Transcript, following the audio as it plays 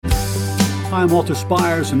Hi, I'm Walter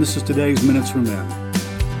Spires, and this is today's Minutes for Men.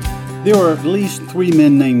 There are at least 3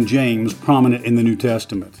 men named James prominent in the New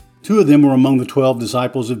Testament. 2 of them were among the 12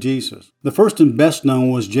 disciples of Jesus. The first and best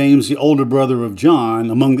known was James, the older brother of John,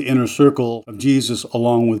 among the inner circle of Jesus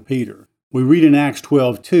along with Peter. We read in Acts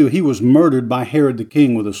 12:2, he was murdered by Herod the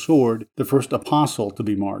king with a sword, the first apostle to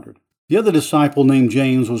be martyred. The other disciple named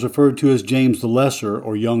James was referred to as James the Lesser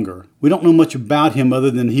or Younger. We don't know much about him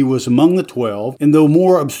other than he was among the 12, and though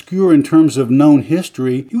more obscure in terms of known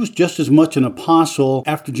history, he was just as much an apostle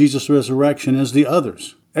after Jesus' resurrection as the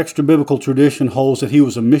others. Extra-biblical tradition holds that he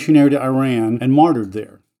was a missionary to Iran and martyred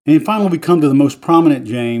there. And finally we come to the most prominent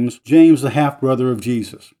James, James the half-brother of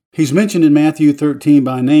Jesus. He's mentioned in Matthew 13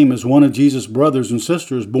 by name as one of Jesus' brothers and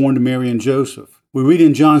sisters born to Mary and Joseph. We read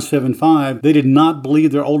in John 7:5, they did not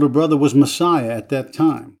believe their older brother was Messiah at that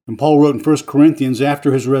time. And Paul wrote in 1 Corinthians,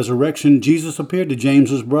 after his resurrection, Jesus appeared to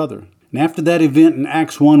James's brother. And after that event in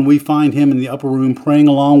Acts 1, we find him in the upper room praying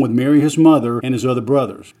along with Mary, his mother, and his other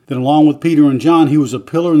brothers. Then along with Peter and John, he was a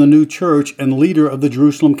pillar in the new church and leader of the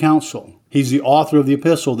Jerusalem Council. He's the author of the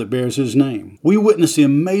epistle that bears his name. We witness the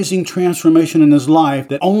amazing transformation in his life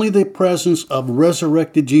that only the presence of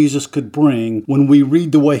resurrected Jesus could bring when we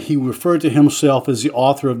read the way he referred to himself as the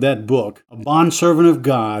author of that book, a bondservant of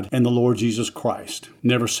God and the Lord Jesus Christ.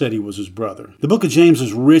 Never said he was his brother. The book of James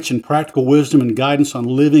is rich in practical wisdom and guidance on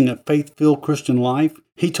living a faith-filled Christian life.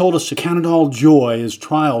 He told us to count it all joy as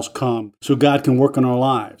trials come so God can work in our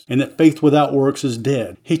lives, and that faith without works is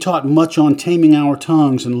dead. He taught much on taming our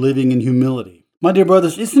tongues and living in humility. My dear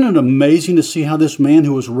brothers, isn't it amazing to see how this man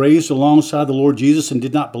who was raised alongside the Lord Jesus and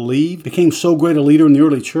did not believe became so great a leader in the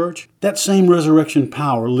early church? That same resurrection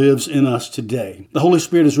power lives in us today. The Holy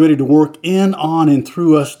Spirit is ready to work in, on, and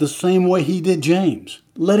through us the same way he did James.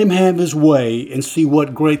 Let him have his way and see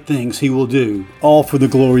what great things he will do, all for the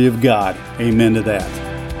glory of God. Amen to that.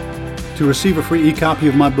 To receive a free e-copy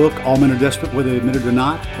of my book, All Men Are Desperate Whether They Admit It or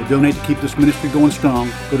Not, or donate to keep this ministry going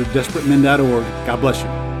strong, go to DesperateMen.org. God bless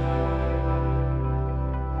you.